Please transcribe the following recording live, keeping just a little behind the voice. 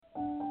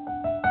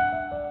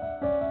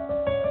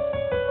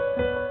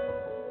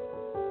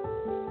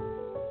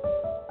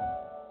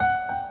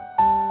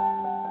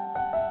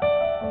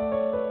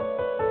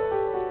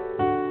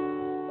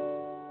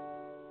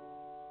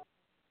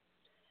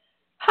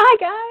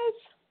guys.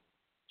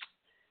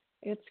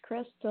 It's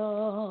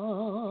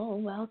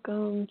Christel.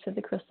 Welcome to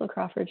the Christel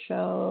Crawford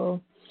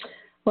Show.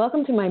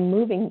 Welcome to my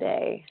moving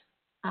day.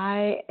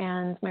 I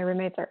and my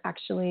roommates are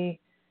actually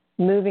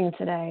moving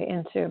today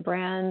into a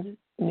brand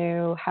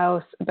new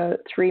house about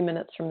 3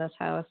 minutes from this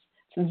house.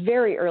 It's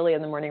very early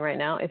in the morning right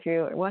now. If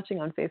you're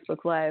watching on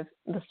Facebook Live,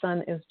 the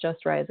sun is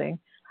just rising.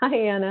 Hi,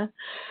 Anna.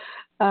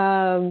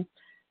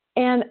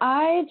 And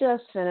I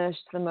just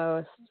finished the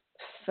most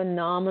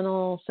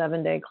phenomenal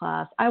 7-day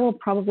class. I will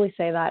probably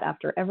say that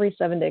after every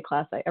 7-day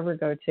class I ever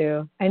go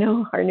to. I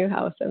know, our new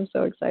house. I'm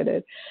so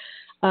excited.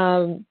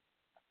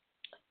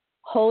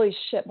 Holy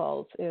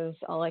shitballs is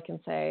all I can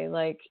say.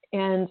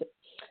 And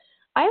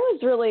I was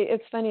really,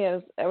 it's funny,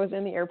 I was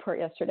in the airport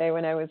yesterday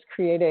when I was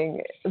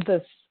creating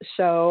this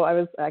show. I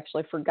was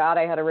actually forgot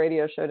I had a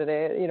radio show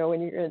today. You know,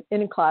 when you're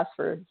in class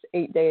for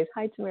 8 days.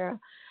 Hi, Tamara.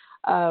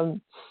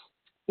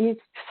 You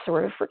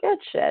sort of forget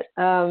shit.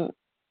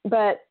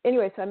 But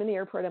anyway, so I'm in the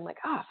airport. I'm like,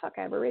 fuck,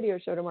 I have a radio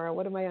show tomorrow.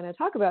 What am I going to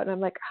talk about? And I'm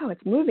like,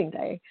 it's moving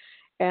day.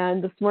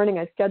 And this morning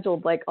I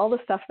scheduled like all the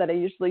stuff that I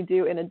usually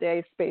do in a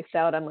day spaced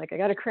out. I'm like, I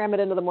got to cram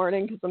it into the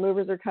morning because the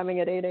movers are coming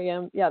at 8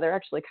 a.m. Yeah, they're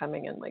actually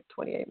coming in like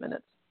 28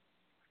 minutes.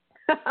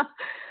 But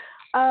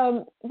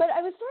I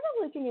was sort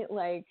of looking at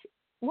like,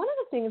 one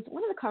of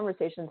the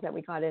conversations that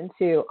we got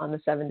into on the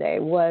 7-day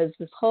was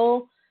this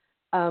whole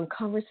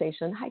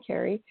conversation, hi,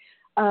 Carrie,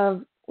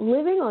 of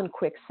living on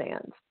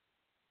quicksand.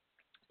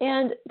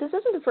 And this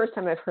isn't the first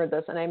time I've heard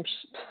this, and I'm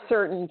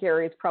certain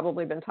Gary's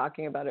probably been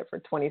talking about it for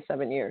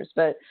 27 years.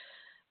 But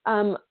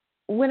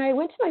when I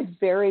went to my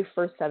very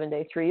first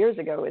 7-day 3 years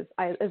ago, is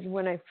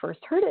when I first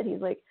heard it. He's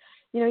like,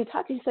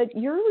 he said,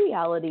 your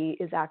reality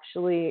is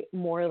actually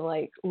more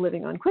like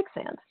living on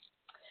quicksand.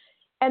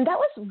 And that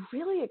was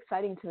really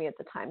exciting to me at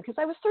the time because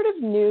I was sort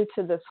of new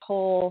to this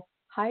whole,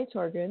 hi,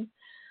 Torgen.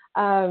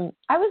 I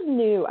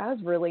was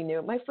really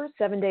new. My first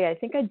 7-day, I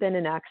think I'd been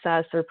in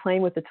Access or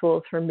playing with the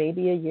tools for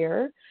maybe a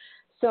year.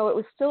 So it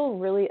was still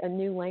really a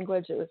new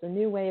language. It was a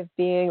new way of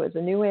being. It was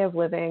a new way of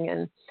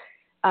living.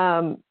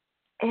 But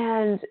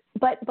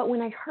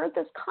when I heard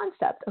this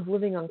concept of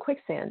living on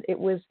quicksand, it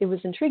was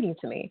intriguing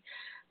to me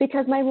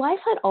because my life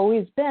had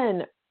always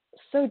been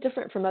so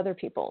different from other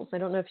people's. I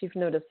don't know if you've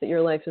noticed that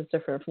your life is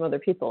different from other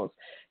people's.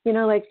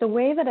 Like the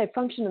way that I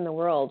function in the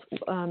world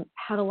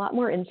had a lot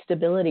more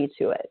instability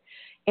to it.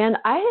 And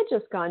I had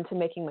just gone to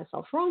making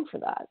myself wrong for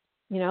that.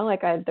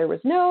 There was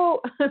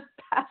no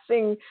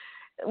passing,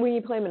 when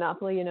you play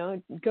Monopoly,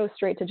 go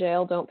straight to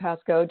jail, don't pass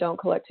go, don't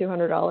collect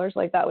 $200.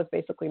 Like that was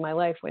basically my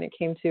life when it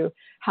came to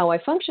how I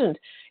functioned.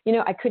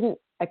 I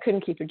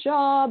couldn't keep a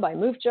job. I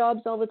moved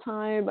jobs all the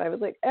time. I was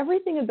like,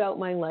 everything about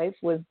my life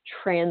was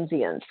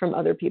transient from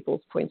other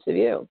people's points of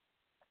view.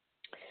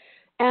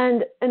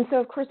 And so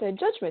of course I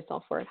judged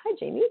myself for it. Hi,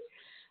 Jamie.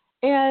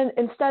 And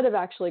instead of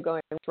actually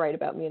going to write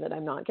about me that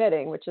I'm not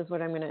getting, which is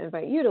what I'm going to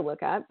invite you to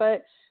look at.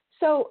 But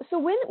so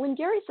when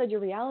Gary said your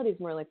reality is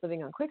more like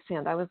living on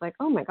quicksand, I was like,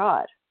 oh my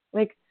God,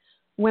 like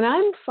when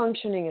I'm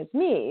functioning as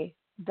me,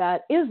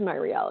 that is my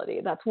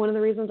reality. That's one of the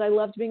reasons I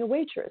loved being a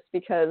waitress,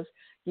 because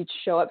you'd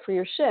show up for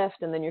your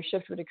shift and then your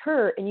shift would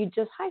occur and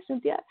hi,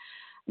 Cynthia,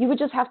 you would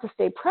just have to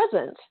stay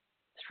present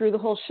through the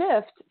whole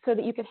shift so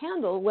that you could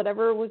handle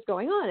whatever was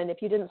going on. And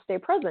if you didn't stay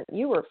present,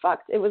 you were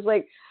fucked. It was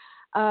like,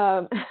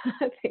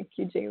 thank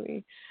you,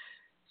 Jamie.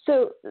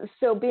 So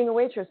being a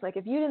waitress, like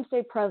if you didn't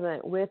stay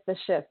present with the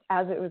shift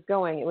as it was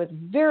going, it was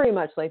very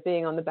much like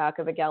being on the back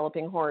of a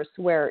galloping horse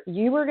where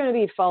you were going to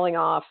be falling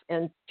off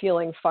and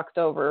feeling fucked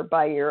over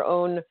by your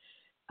own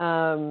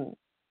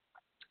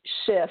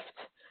shift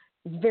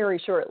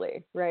very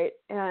shortly, right?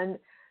 And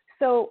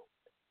so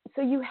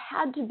you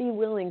had to be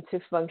willing to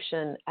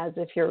function as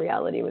if your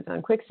reality was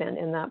on quicksand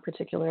in that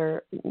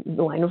particular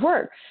line of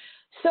work.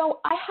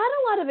 So I had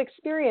a lot of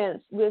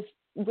experience with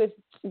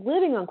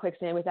living on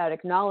quicksand without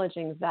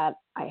acknowledging that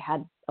I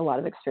had a lot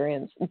of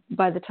experience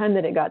by the time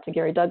that it got to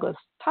Gary Douglas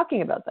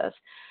talking about this.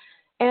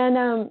 And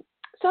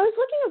so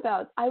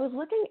I was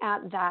looking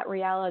at that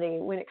reality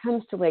when it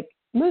comes to like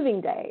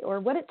moving day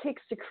or what it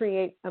takes to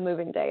create a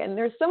moving day. And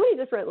there's so many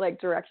different like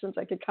directions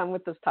I could come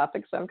with this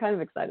topic. So I'm kind of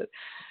excited.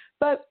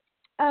 But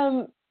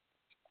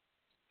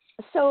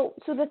so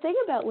the thing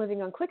about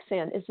living on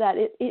quicksand is that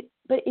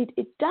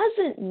it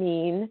doesn't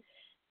mean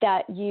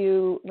that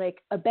you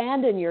like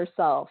abandon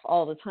yourself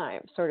all the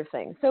time, sort of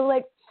thing. So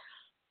like,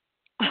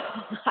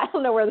 I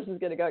don't know where this is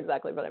going to go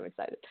exactly, but I'm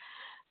excited.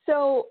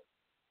 So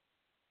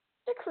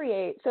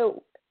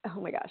oh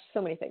my gosh,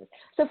 so many things.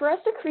 So for us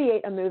to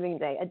create a moving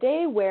day, a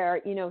day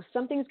where,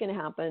 something's going to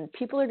happen,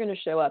 people are going to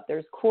show up,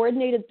 there's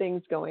coordinated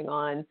things going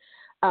on,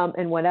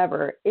 and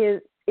whatever,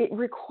 it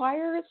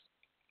requires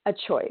a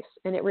choice,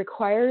 and it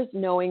requires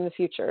knowing the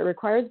future. It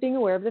requires being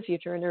aware of the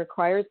future, and it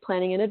requires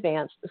planning in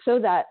advance so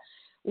that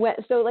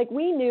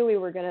we knew we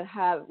were going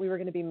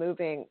to be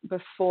moving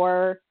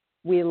before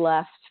we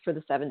left for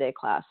the 7-day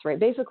class, right?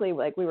 Basically,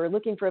 like we were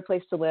looking for a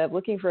place to live.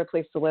 We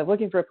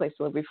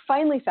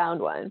finally found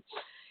one.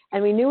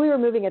 And we knew we were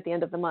moving at the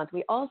end of the month.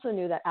 We also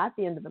knew that at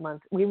the end of the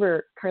month,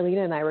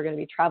 Carlina and I were going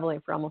to be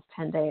traveling for almost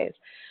 10 days.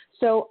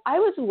 So I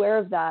was aware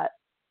of that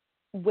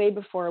way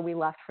before we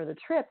left for the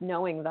trip,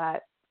 knowing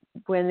that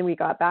when we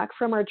got back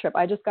from our trip,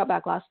 I just got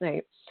back last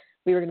night,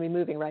 we were going to be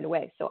moving right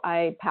away. So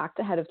I packed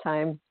ahead of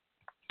time.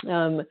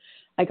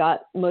 I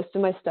got most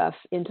of my stuff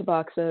into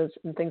boxes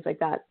and things like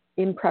that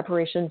in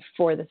preparation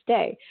for this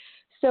day.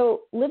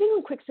 So living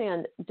on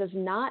quicksand does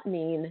not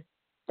mean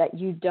that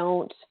you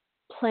don't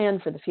plan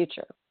for the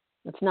future.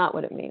 That's not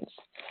what it means.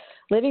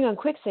 Living on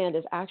quicksand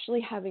is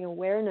actually having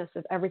awareness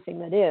of everything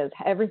that is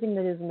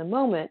in the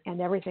moment, and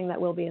everything that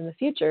will be in the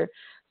future,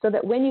 so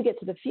that when you get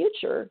to the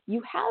future,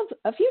 you have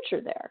a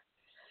future there.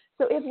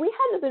 So if we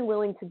hadn't been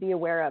willing to be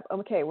aware of,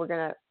 okay,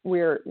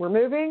 we're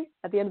moving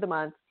at the end of the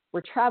month,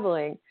 we're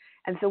traveling,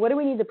 and so what do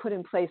we need to put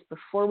in place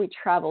before we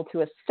travel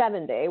to a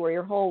 7-day where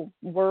your whole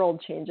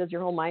world changes,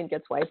 your whole mind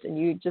gets wiped, and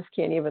you just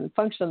can't even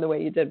function the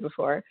way you did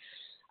before,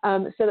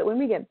 so that when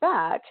we get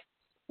back,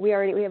 we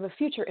have a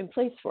future in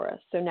place for us.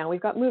 So now we've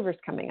got movers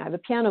coming. I have a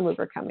piano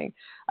mover coming.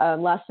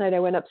 Last night I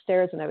went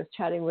upstairs and I was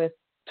chatting with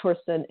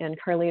Torsten and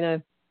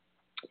Carlina,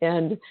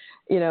 and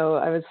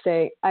I would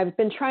say I've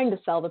been trying to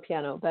sell the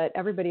piano, but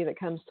everybody that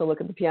comes to look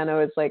at the piano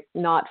is like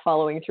not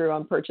following through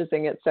on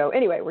purchasing it. So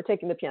anyway, we're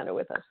taking the piano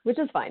with us, which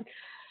is fine.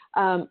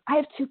 I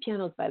have 2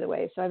 pianos, by the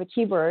way. So I have a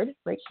keyboard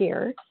right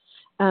here.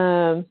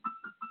 And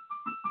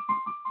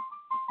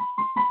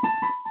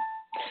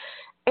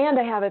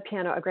I have a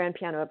grand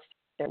piano upstairs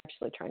they're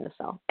actually trying to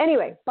sell.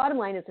 Anyway, bottom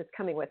line is it's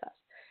coming with us.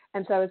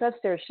 And so I was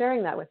upstairs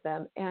sharing that with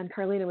them, and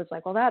Carlina was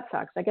like, well, that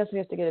sucks. I guess we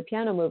have to get a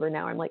piano mover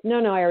now. I'm like,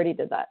 no, I already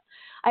did that.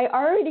 I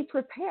already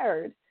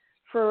prepared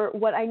for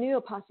what I knew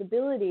a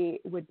possibility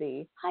would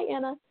be. Hi,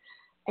 Anna.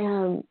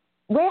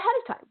 Way ahead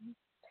of time.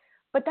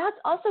 But that's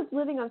also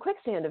living on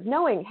quicksand of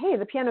knowing, hey,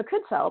 the piano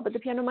could sell, but the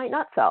piano might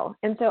not sell.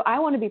 And so I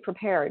want to be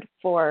prepared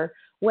for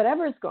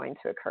whatever is going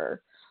to occur,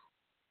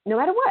 no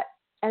matter what.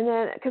 And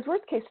then, because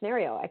worst case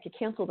scenario, I could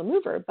cancel the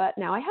mover, but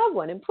now I have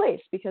one in place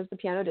because the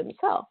piano didn't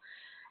sell.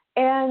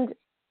 And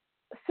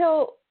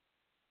so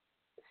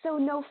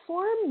no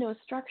form, no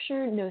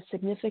structure, no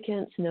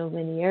significance, no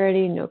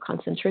linearity, no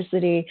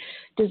concentricity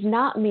does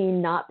not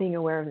mean not being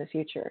aware of the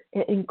future.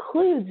 It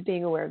includes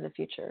being aware of the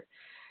future.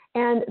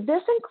 And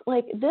this,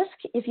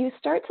 if you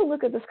start to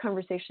look at this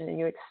conversation and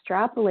you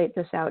extrapolate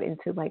this out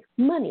into like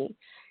money,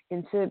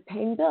 into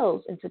paying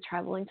bills, into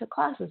traveling to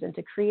classes,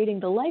 into creating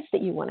the life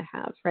that you want to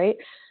have, right?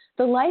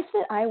 The life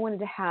that I wanted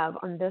to have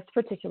on this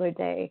particular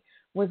day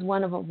was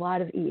one of a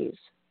lot of ease.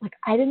 Like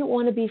I didn't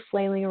want to be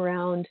flailing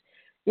around,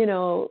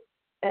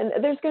 and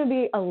there's going to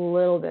be a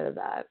little bit of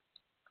that.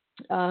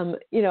 I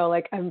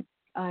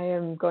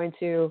am going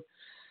to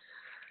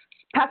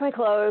pack my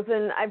clothes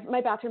and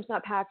my bathroom's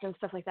not packed and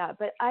stuff like that.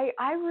 But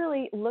I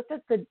really looked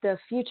at the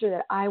future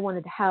that I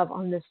wanted to have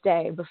on this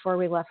day before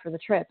we left for the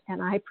trip,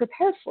 and I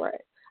prepared for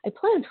it. I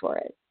planned for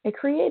it. I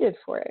created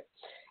for it.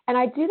 And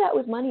I do that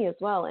with money as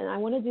well. And I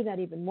want to do that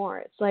even more.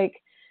 It's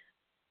like,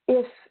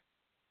 if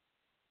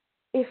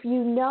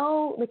you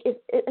know,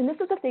 and this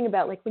is the thing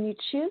about, like, when you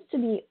choose to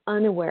be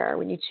unaware,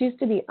 when you choose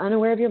to be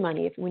unaware of your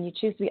money, when you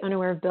choose to be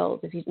unaware of bills,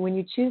 when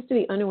you choose to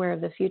be unaware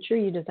of the future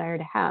you desire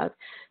to have,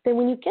 then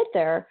when you get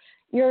there,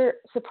 you're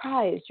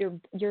surprised, you're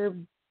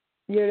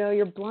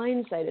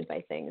blindsided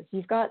by things.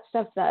 You've got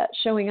stuff that's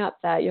showing up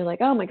that you're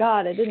like, oh my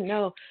God, I didn't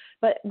know.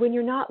 But when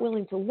you're not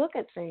willing to look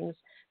at things,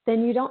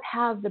 then you don't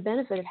have the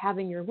benefit of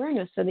having your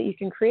awareness so that you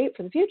can create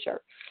for the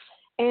future.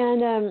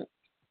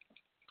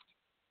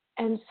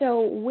 And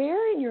so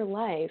where in your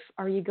life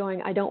are you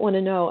going, I don't want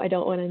to know, I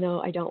don't want to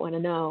know, I don't want to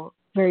know,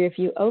 where if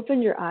you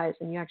opened your eyes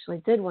and you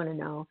actually did want to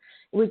know,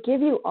 it would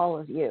give you all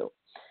of you.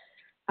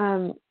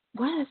 One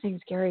of the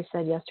things Gary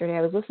said yesterday,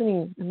 I was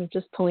listening, I'm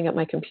just pulling up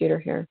my computer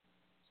here.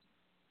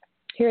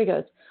 Here he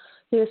goes.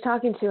 He was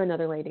talking to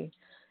another lady,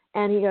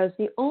 and he goes,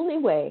 the only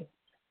way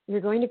you're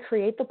going to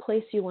create the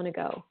place you want to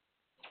go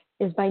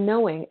is by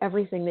knowing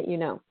everything that you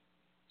know.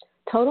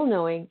 Total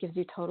knowing gives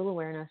you total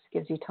awareness,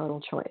 gives you total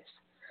choice.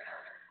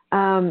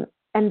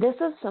 And this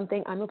is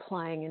something I'm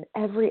applying in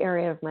every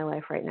area of my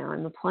life right now.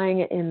 I'm applying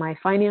it in my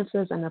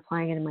finances. I'm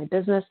applying it in my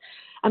business.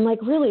 I'm like,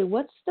 really,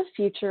 what's the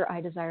future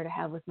I desire to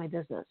have with my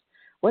business?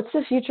 What's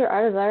the future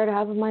I desire to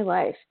have with my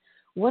life?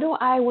 What do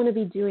I want to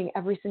be doing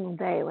every single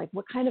day? Like,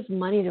 what kind of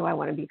money do I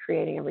want to be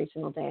creating every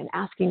single day and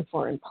asking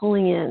for and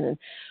pulling in? And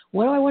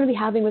what do I want to be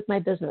having with my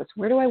business?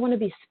 Where do I want to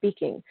be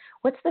speaking?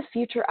 What's the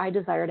future I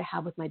desire to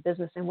have with my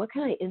business? And what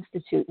can I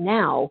institute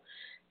now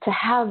to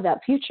have that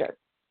future?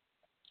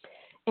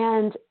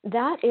 And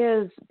that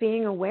is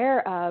being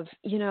aware of,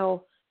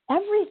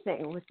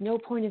 everything with no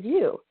point of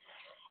view.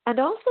 And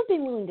also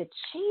being willing to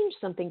change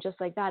something just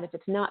like that if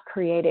it's not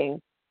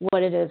creating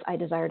what it is I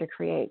desire to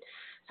create.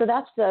 So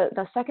that's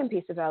the second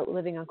piece about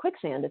living on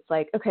quicksand. It's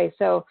like, okay,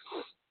 so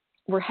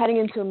we're heading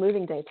into a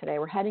moving day today.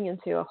 We're heading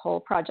into a whole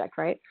project,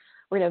 right?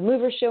 We're going to have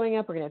movers showing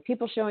up. We're going to have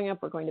people showing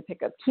up. We're going to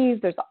pick up keys.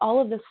 There's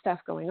all of this stuff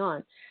going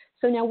on.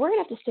 So now we're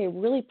going to have to stay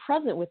really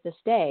present with this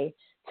day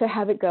to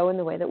have it go in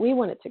the way that we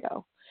want it to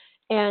go.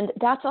 And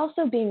that's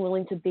also being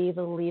willing to be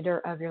the leader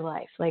of your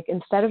life. Like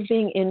instead of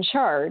being in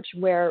charge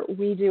where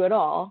we do it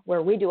all,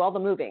 where we do all the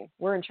moving,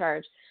 we're in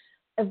charge,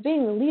 of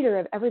being the leader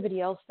of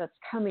everybody else that's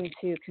coming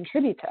to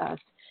contribute to us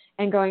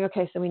and going,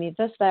 okay, so we need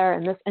this there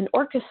and this, and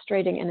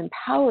orchestrating and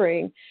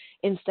empowering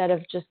instead of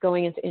just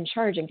going into in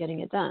charge and getting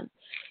it done.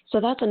 So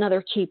that's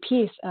another key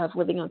piece of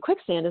living on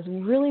quicksand, is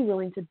really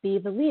willing to be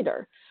the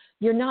leader.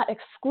 You're not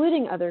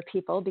excluding other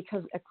people,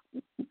 because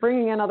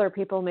bringing in other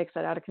people makes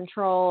it out of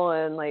control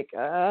and like,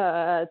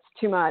 it's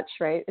too much,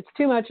 right? It's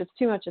too much, it's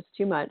too much, it's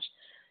too much.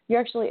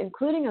 You're actually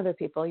including other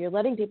people. You're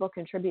letting people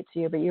contribute to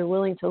you, but you're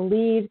willing to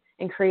lead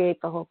and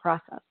create the whole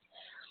process.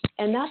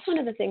 And that's one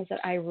of the things that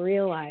I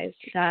realized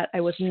that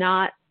I was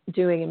not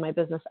doing in my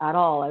business at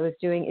all. I was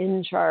doing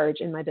in charge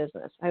in my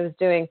business. I was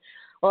doing,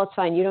 well, it's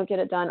fine. You don't get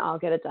it done. I'll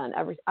get it done.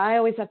 I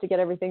always have to get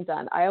everything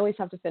done. I always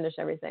have to finish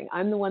everything.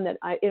 I'm the one that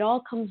it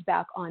all comes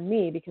back on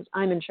me because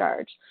I'm in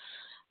charge.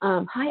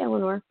 Hi,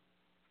 Eleanor.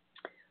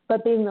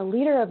 But being the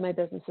leader of my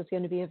business is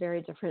going to be a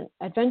very different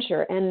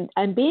adventure.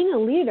 And being a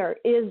leader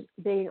is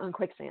being on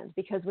quicksand,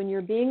 because when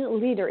you're being a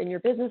leader in your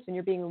business and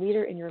you're being a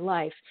leader in your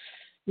life,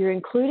 you're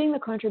including the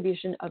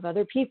contribution of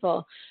other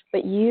people,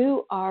 but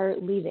you are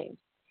leading.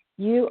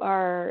 You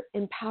are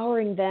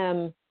empowering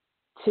them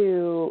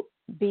to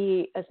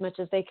be as much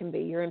as they can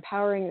be. You're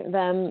empowering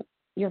them.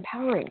 You're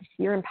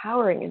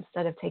empowering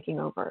instead of taking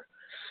over.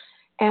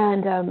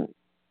 And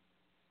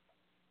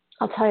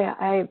I'll tell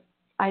you,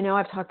 I know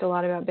I've talked a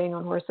lot about being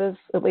on horses,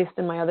 at least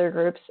in my other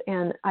groups,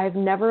 and I've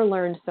never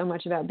learned so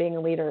much about being a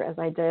leader as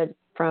I did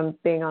from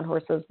being on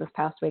horses this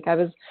past week.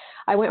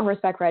 I went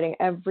horseback riding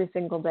every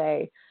single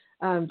day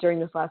during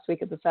this last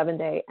week of the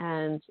 7-day,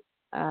 and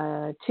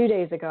 2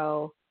 days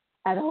ago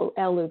at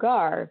El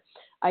Lugar,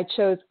 I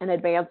chose an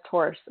advanced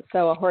horse,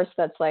 so a horse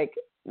that's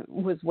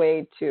was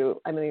way too,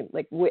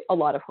 a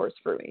lot of horse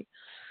for me.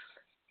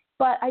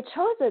 But I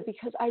chose it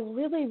because I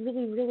really,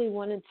 really, really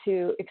wanted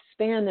to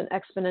expand and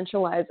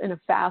exponentialize in a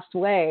fast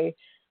way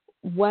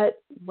what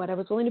I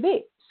was willing to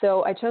be.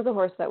 So I chose a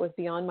horse that was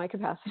beyond my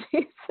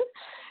capacities,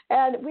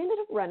 and we ended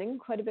up running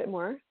quite a bit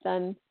more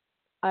than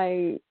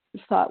I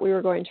thought we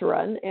were going to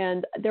run.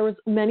 And there was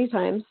many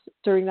times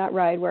during that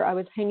ride where I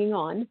was hanging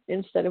on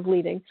instead of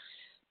leading,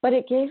 but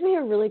it gave me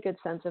a really good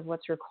sense of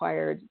what's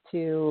required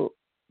to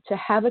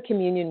have a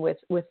communion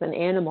with an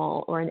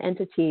animal or an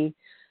entity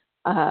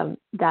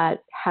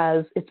that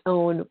has its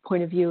own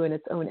point of view and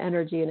its own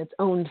energy and its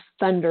own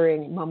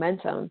thundering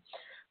momentum,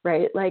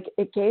 right? Like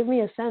it gave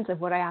me a sense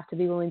of what I have to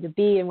be willing to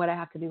be and what I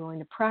have to be willing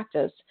to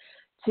practice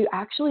to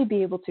actually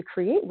be able to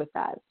create with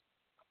that.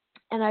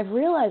 And I've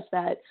realized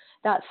that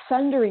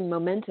thundering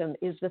momentum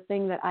is the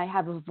thing that I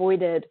have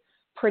avoided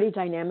pretty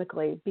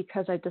dynamically,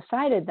 because I've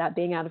decided that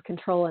being out of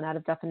control and out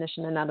of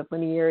definition and out of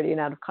linearity and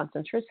out of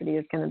concentricity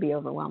is going to be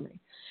overwhelming.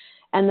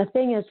 And the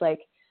thing is,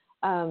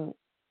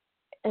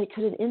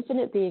 could an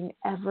infinite being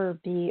ever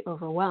be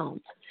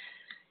overwhelmed?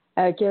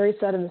 Gary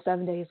said in the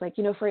 7 days,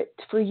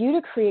 for you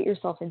to create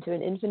yourself into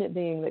an infinite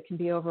being that can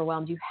be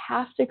overwhelmed, you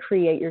have to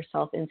create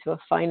yourself into a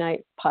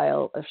finite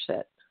pile of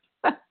shit.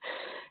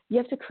 You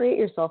have to create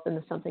yourself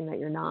into something that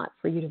you're not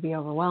for you to be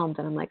overwhelmed.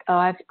 And I'm like,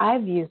 oh,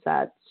 I've used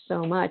that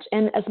so much.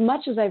 And as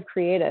much as I've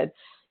created,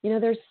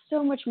 there's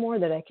so much more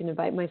that I can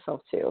invite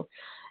myself to.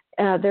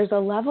 There's a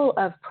level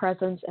of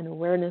presence and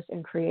awareness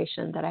and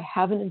creation that I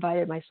haven't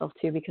invited myself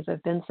to because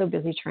I've been so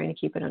busy trying to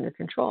keep it under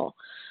control.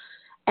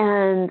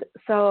 And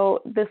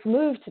so this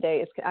move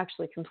today is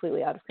actually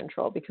completely out of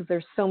control because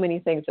there's so many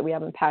things that we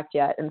haven't packed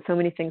yet and so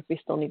many things we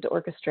still need to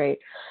orchestrate.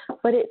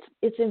 But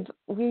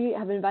we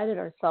have invited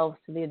ourselves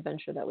to the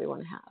adventure that we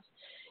want to have.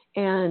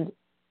 And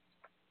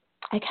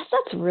I guess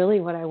that's really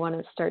what I want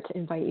to start to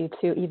invite you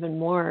to even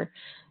more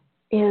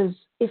is,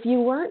 if you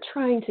weren't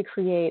trying to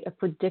create a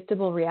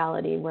predictable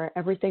reality where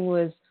everything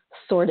was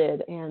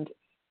sorted and,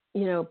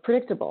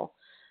 predictable,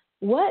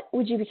 what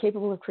would you be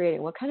capable of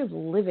creating? What kind of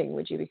living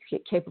would you be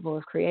capable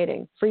of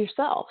creating for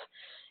yourself?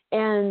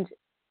 And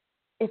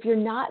if you're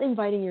not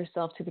inviting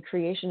yourself to the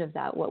creation of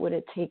that, what would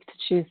it take to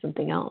choose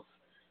something else?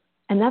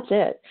 And that's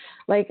it.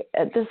 Like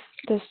at this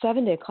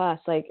 7-day class,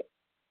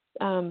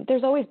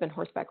 there's always been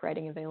horseback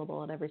riding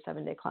available at every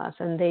 7-day class,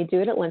 and they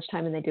do it at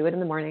lunchtime and they do it in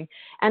the morning.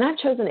 And I've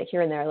chosen it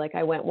here and there. Like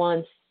I went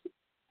once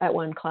at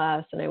one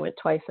class and I went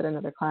twice at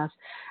another class,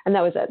 and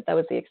that was it. That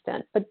was the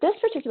extent. But this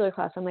particular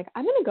class, I'm like,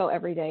 I'm going to go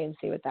every day and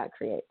see what that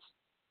creates.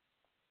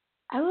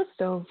 I was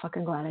so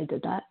fucking glad I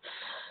did that,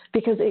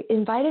 because it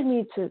invited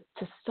me to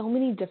so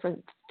many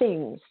different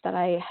things that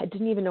I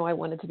didn't even know I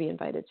wanted to be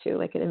invited to.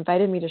 Like it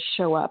invited me to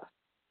show up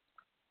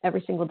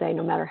every single day,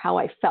 no matter how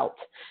I felt,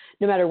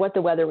 no matter what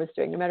the weather was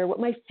doing, no matter what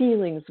my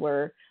feelings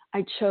were.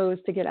 I chose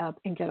to get up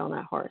and get on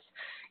that horse.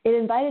 It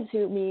invited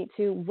me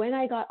to, when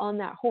I got on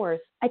that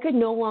horse, I could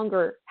no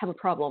longer have a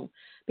problem,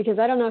 because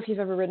I don't know if you've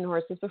ever ridden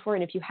horses before,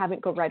 and if you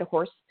haven't, go ride a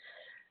horse.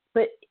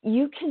 But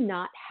you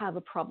cannot have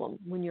a problem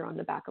when you're on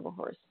the back of a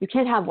horse. You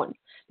can't have one,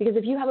 because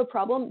if you have a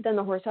problem, then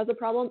the horse has a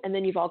problem, and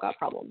then you've all got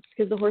problems,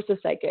 because the horse is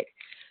psychic.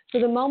 So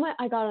the moment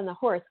I got on the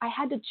horse, I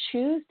had to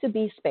choose to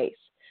be space.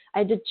 I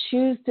had to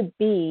choose to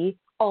be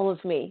all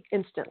of me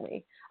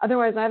instantly.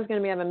 Otherwise, I was going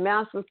to be having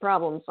massive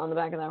problems on the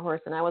back of that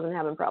horse, and I wasn't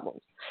having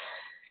problems.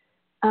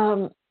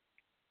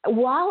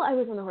 While I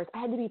was on the horse, I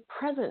had to be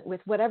present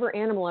with whatever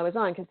animal I was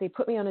on because they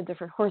put me on a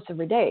different horse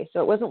every day.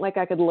 So it wasn't like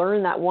I could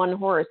learn that one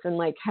horse and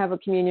like have a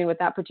communion with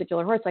that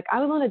particular horse. Like I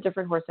was on a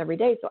different horse every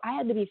day. So I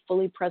had to be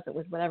fully present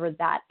with whatever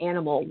that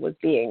animal was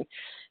being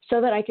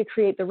so that I could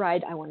create the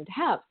ride I wanted to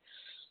have.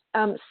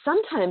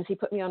 Sometimes he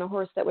put me on a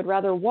horse that would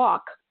rather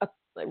walk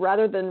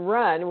rather than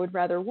run, would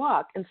rather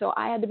walk. And so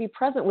I had to be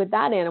present with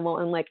that animal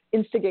and like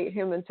instigate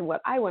him into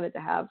what I wanted to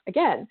have,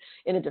 again,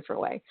 in a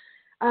different way.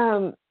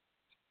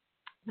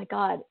 My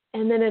God.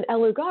 And then at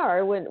El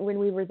Lugar, when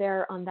we were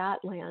there on that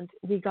land,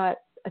 it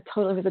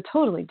was a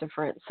totally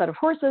different set of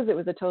horses. It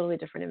was a totally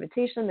different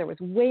invitation. There was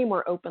way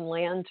more open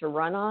land to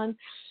run on.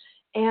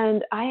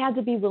 And I had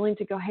to be willing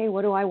to go, hey,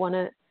 what do I want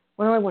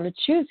to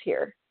choose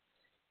here?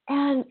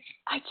 And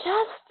it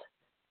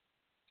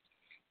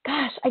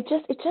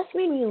just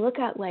made me look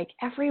at like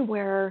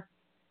everywhere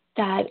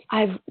that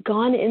I've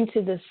gone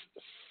into this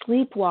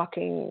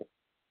sleepwalking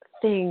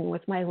thing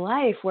with my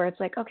life where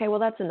it's like, okay, well,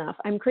 that's enough.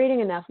 I'm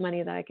creating enough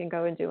money that I can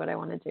go and do what I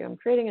want to do. I'm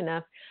creating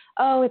enough.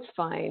 Oh, it's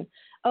fine.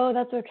 Oh,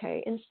 that's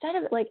okay. Instead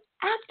of like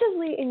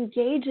actively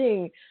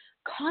engaging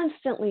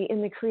constantly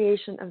in the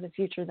creation of the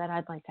future that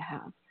I'd like to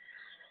have.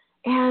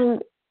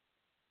 And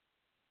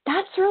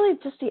that's really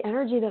just the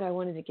energy that I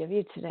wanted to give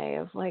you today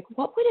of like,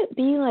 what would it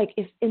be like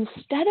if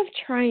instead of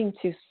trying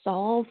to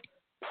solve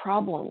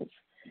problems,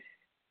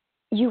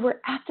 you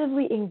were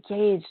actively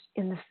engaged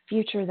in the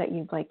future that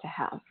you'd like to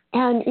have?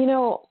 And, you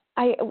know,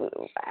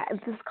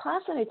 this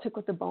class that I took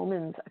with the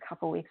Bowmans a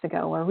couple weeks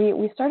ago, where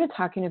we started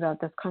talking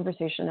about this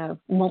conversation of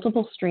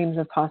multiple streams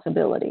of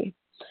possibility,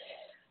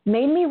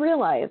 made me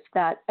realize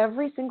that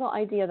every single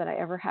idea that I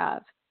ever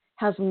have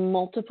has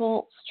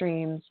multiple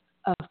streams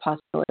of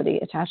possibility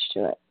attached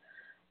to it.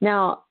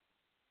 Now,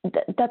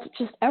 that's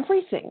just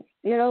everything,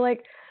 you know,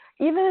 like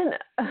even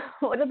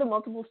what are the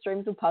multiple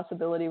streams of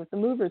possibility with the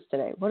movers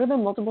today? What are the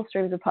multiple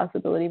streams of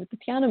possibility with the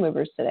piano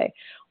movers today?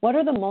 What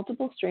are the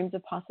multiple streams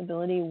of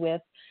possibility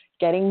with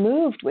getting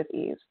moved with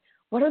ease?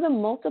 What are the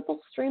multiple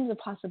streams of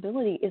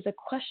possibility is a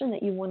question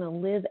that you want to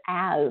live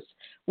as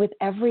with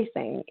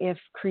everything if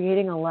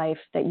creating a life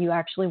that you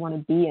actually want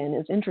to be in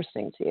is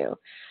interesting to you.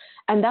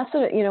 And that's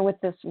what, you know, with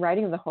this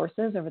riding of the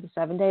horses over the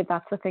 7 day,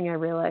 that's the thing I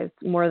realized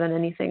more than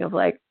anything of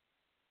like,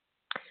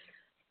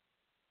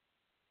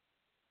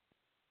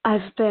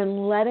 I've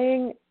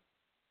been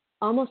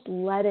almost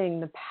letting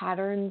the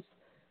patterns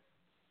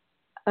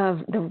of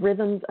the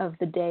rhythms of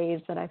the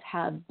days that I've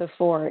had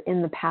before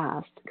in the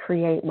past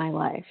create my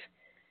life.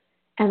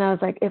 And I was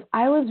like, if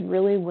I was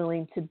really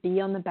willing to be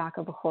on the back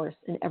of a horse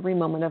in every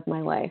moment of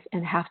my life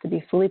and have to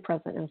be fully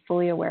present and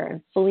fully aware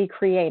and fully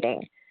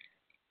creating,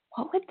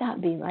 what would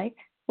that be like?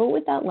 What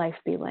would that life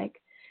be like?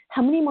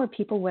 How many more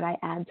people would I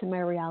add to my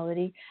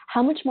reality?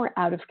 How much more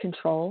out of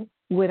control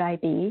would I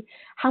be?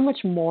 How much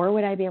more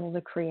would I be able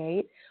to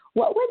create?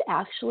 What would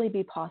actually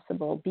be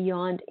possible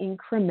beyond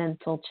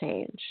incremental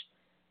change?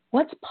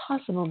 What's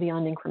possible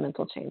beyond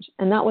incremental change?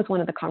 And that was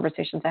one of the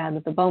conversations I had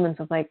with the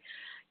Bowmans of like,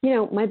 you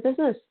know, my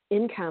business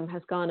income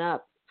has gone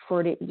up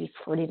 40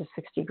 to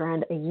 60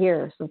 grand a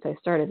year since I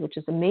started, which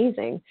is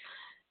amazing.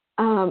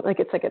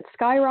 It's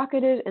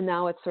skyrocketed, and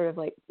now it's sort of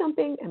like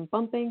dumping and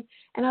bumping.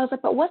 And I was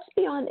like, but what's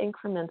beyond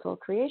incremental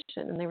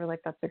creation? And they were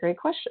like, that's a great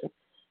question.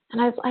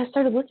 And I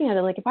started looking at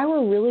it like, if I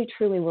were really,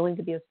 truly willing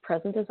to be as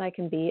present as I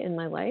can be in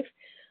my life,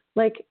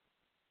 like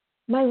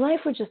my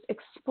life would just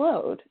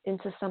explode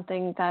into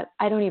something that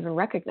I don't even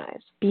recognize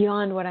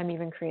beyond what I'm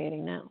even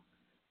creating now.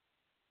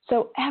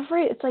 So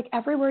it's like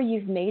everywhere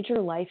you've made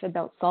your life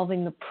about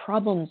solving the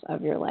problems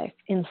of your life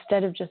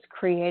instead of just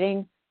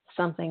creating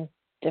something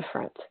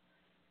different.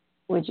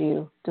 Would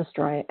you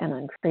destroy it and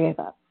uncreate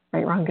that?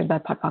 Right, wrong, good,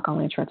 bad, POC, all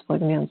nature, it's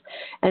boys and beyonds.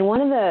 And one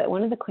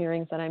of the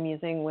clearings that I'm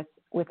using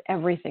with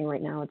everything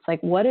right now, it's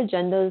like, what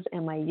agendas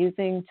am I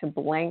using to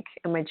blank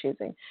am I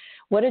choosing?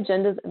 What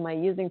agendas am I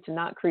using to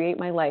not create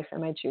my life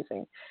am I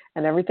choosing?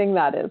 And everything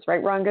that is,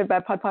 right, wrong, good,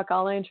 bad, POC,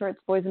 all nature,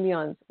 it's boys and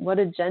beyonds. What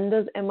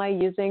agendas am I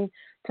using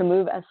to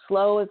move as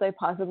slow as I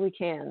possibly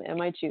can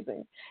am I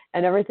choosing?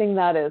 And everything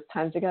that is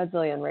times a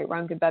godzillion, right,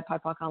 wrong, good, bad,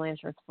 POC, all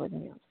nature, it's boys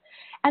and beyonds.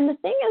 And the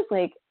thing is,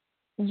 like,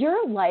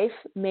 your life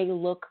may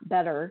look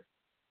better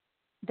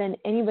than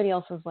anybody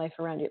else's life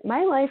around you.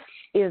 My life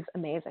is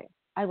amazing.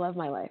 I love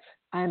my life.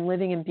 I'm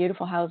living in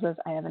beautiful houses.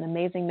 I have an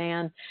amazing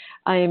man.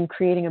 I am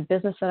creating a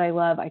business that I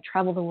love. I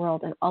travel the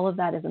world, and all of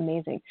that is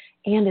amazing.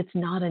 And it's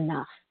not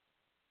enough.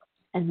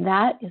 And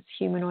that is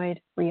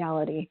humanoid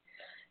reality.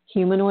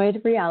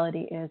 Humanoid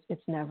reality is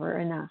it's never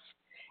enough.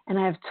 And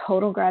I have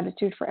total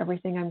gratitude for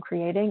everything I'm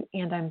creating,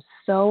 and I'm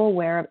so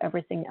aware of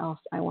everything else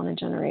I want to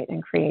generate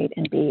and create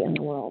and be in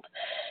the world.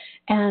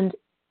 And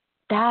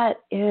that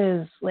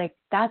is like,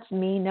 that's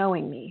me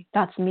knowing me.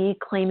 That's me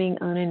claiming,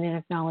 owning, and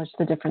acknowledge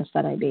the difference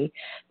that I be.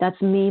 That's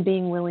me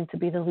being willing to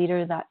be the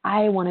leader that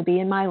I want to be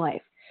in my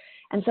life.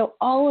 And so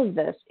all of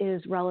this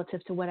is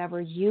relative to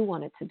whatever you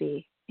want it to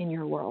be in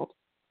your world.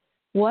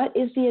 What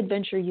is the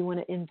adventure you want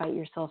to invite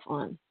yourself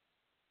on?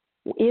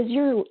 Is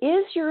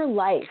your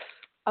life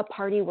a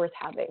party worth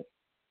having?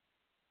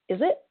 Is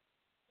it?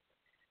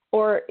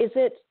 Or is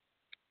it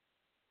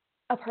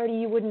a party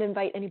you wouldn't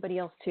invite anybody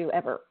else to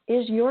ever?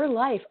 Is your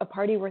life a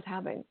party worth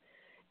having?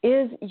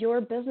 Is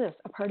your business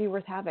a party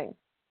worth having?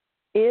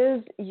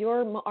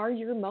 Are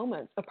your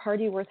moments a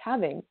party worth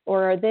having?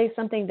 Or are they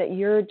something that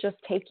you're just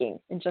taking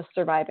and just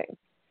surviving?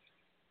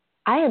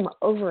 I am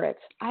over it.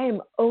 I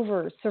am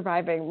over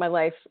surviving my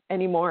life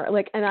anymore.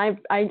 And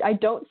I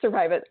don't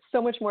survive it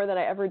so much more than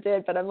I ever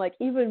did, but I'm like,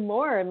 even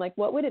more. I'm like,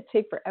 what would it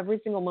take for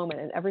every single moment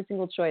and every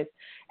single choice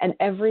and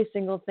every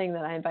single thing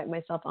that I invite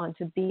myself on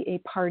to be a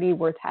party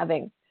worth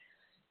having?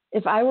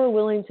 If I were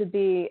willing to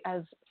be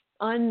as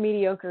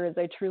unmediocre as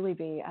I truly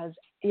be, as,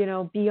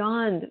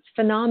 beyond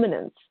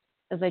phenomenons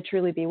as I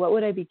truly be, what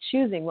would I be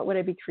choosing? What would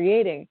I be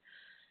creating?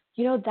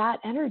 That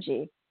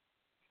energy.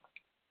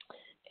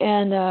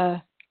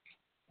 And,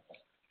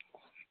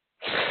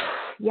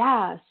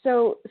 yeah.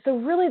 So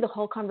really the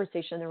whole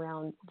conversation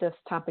around this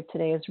topic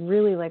today is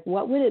really like,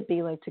 what would it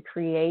be like to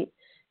create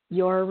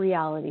your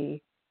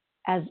reality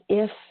as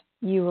if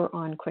you were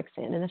on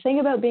quicksand? And the thing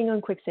about being on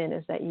quicksand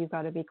is that you've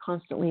got to be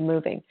constantly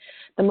moving.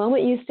 The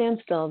moment you stand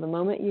still,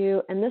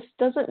 and this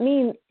doesn't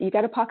mean you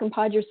got to pock and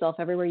pod yourself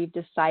everywhere you've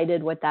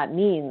decided what that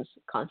means,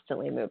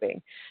 constantly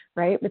moving,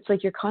 right? It's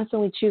like you're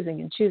constantly choosing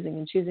and choosing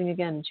and choosing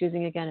again and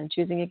choosing again and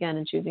choosing again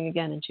and choosing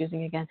again and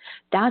choosing again.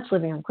 That's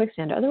living on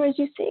quicksand. Otherwise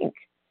you sink.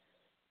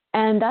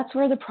 And that's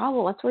where that's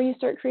where you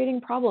start creating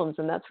problems.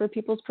 And that's where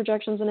people's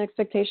projections and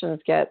expectations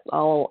get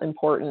all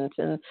important.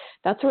 And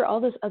that's where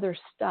all this other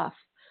stuff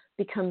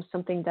becomes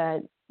something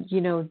that,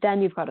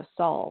 then you've got to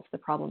solve the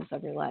problems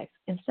of your life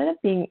instead of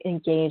being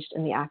engaged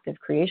in the active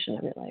creation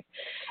of your life.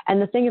 And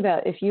the thing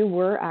about, if you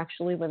were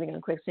actually living on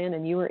quicksand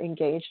and you were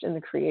engaged in the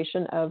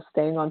creation of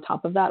staying on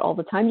top of that all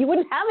the time, you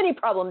wouldn't have any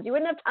problems. You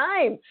wouldn't have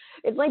time.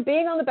 It's like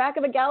being on the back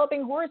of a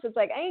galloping horse. It's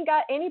like, I ain't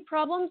got any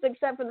problems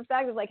except for the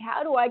fact of like,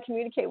 how do I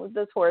communicate with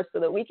this horse so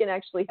that we can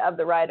actually have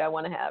the ride I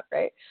want to have,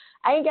 right?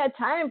 I ain't got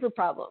time for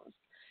problems.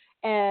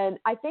 And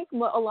I think a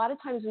lot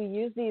of times we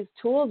use these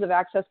tools of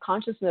access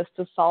consciousness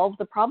to solve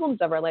the problems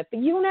of our life,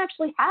 but you don't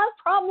actually have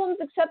problems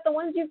except the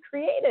ones you've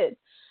created.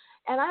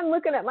 And I'm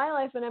looking at my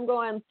life and I'm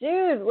going,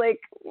 dude,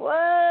 like,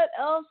 what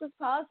else is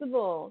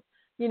possible?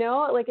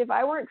 Like if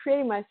I weren't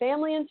creating my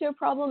family into a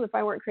problem, if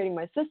I weren't creating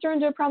my sister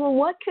into a problem,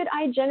 what could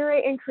I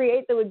generate and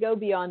create that would go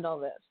beyond all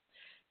this?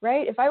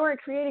 Right? If I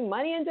weren't creating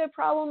money into a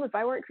problem, if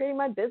I weren't creating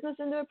my business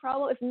into a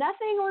problem, if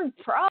nothing were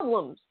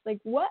problems, like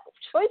what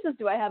choices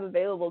do I have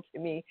available to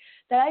me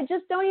that I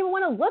just don't even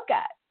want to look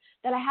at,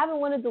 that I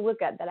haven't wanted to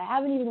look at, that I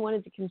haven't even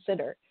wanted to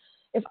consider?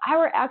 If I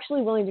were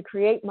actually willing to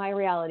create my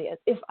reality as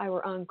if I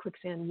were on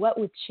quicksand, what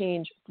would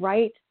change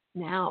right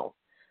now?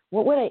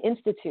 What would I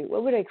institute?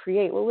 What would I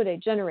create? What would I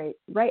generate?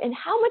 Right? And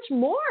how much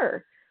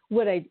more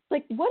would I,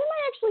 like, what am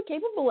I actually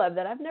capable of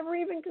that I've never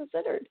even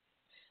considered?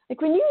 Like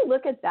when you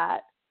look at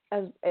that,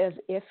 as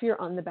if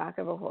you're on the back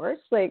of a horse,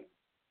 like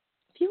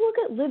if you look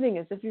at living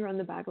as if you're on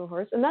the back of a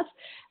horse, and I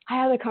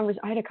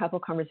had a couple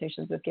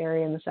conversations with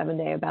Gary in the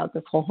 7-day about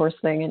this whole horse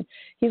thing, and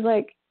he's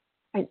like,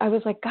 I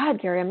was like,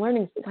 God, Gary, I'm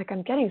learning, like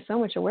I'm getting so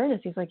much awareness.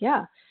 He's like,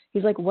 yeah.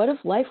 He's like, what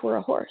if life were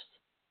a horse?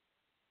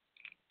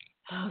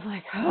 I was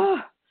like, oh,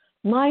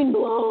 mind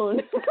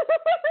blown.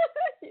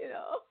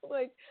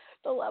 Like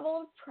the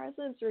level of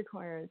presence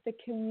required, the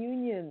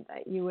communion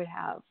that you would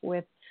have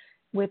with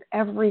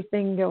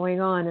everything going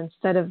on,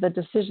 instead of the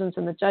decisions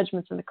and the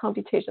judgments and the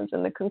computations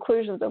and the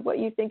conclusions of what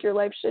you think your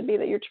life should be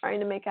that you're trying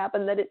to make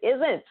happen that it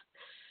isn't.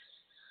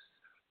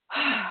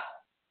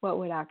 What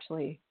would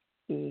actually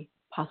be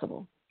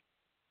possible?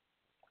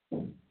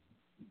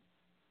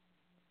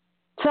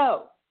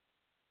 So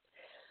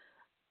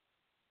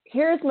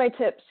here's my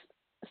tips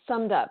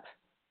summed up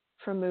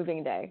from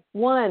Moving Day.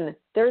 1,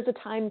 there's a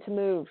time to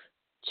move.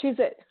 Choose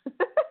it.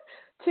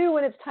 2,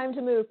 when it's time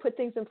to move, put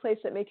things in place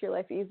that make your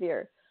life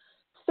easier.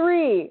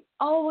 3,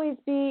 always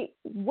be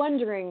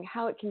wondering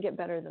how it can get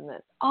better than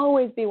this.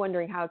 Always be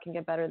wondering how it can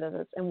get better than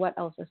this and what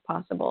else is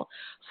possible.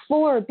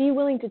 4, be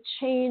willing to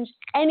change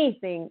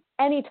anything,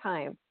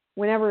 anytime,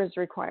 whenever is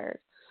required.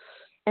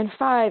 And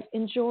 5,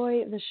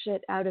 enjoy the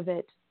shit out of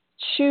it.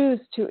 Choose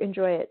to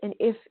enjoy it. And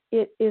if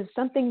it is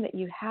something that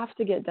you have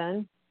to get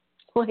done,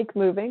 like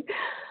moving,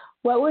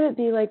 what would it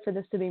be like for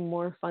this to be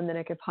more fun than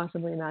I could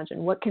possibly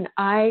imagine? What can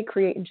I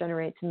create and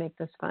generate to make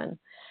this fun?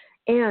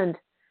 And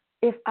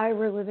if I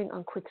were living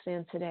on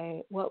quicksand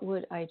today, what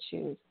would I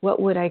choose?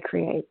 What would I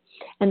create?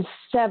 And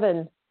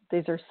 7,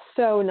 these are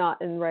so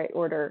not in right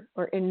order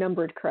or in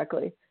numbered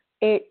correctly.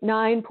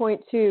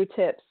 9.2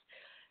 tips.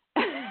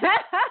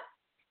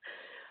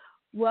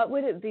 What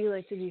would it be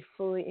like to be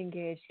fully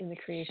engaged in the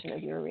creation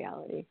of your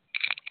reality?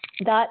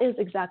 That is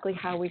exactly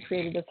how we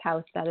created this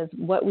house. That is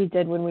what we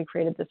did when we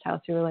created this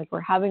house. We were like, we're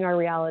having our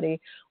reality.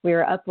 We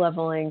are up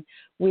leveling.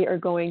 We are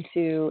going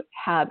to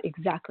have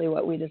exactly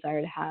what we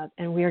desire to have.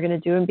 And we are going to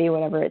do and be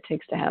whatever it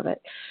takes to have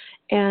it.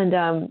 And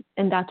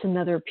that's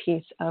another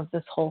piece of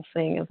this whole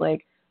thing of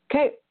like,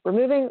 okay, we're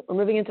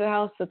moving into a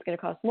house that's going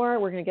to cost more.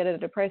 We're going to get it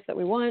at a price that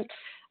we want.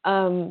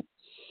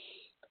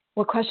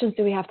 What questions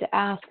do we have to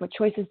ask? What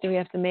choices do we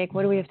have to make?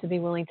 What do we have to be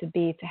willing to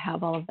be to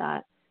have all of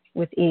that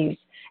with ease?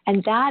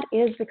 And that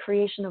is the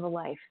creation of a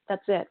life.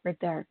 That's it right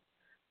there.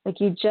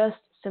 Like you just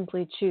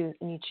simply choose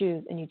and you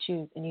choose and you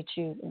choose and you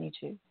choose and you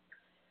choose.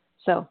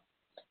 So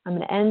I'm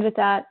going to end with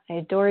that. I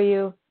adore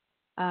you.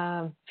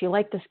 If you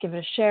like this, give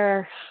it a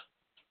share.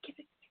 Give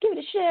it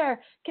a share.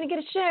 Can I get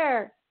a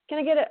share? Can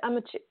I get it?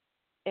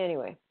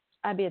 Anyway,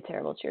 I'd be a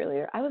terrible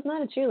cheerleader. I was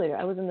not a cheerleader.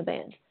 I was in the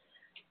band.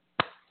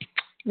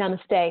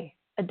 Namaste.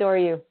 Adore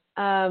you.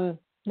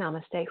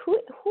 Namaste.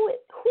 Who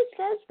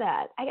says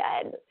that?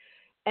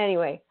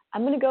 Anyway,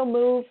 I'm going to go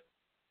move.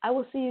 I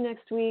will see you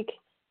next week.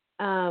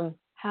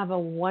 Have a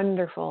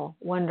wonderful,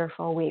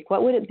 wonderful week.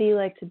 What would it be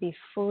like to be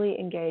fully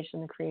engaged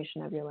in the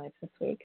creation of your life this week?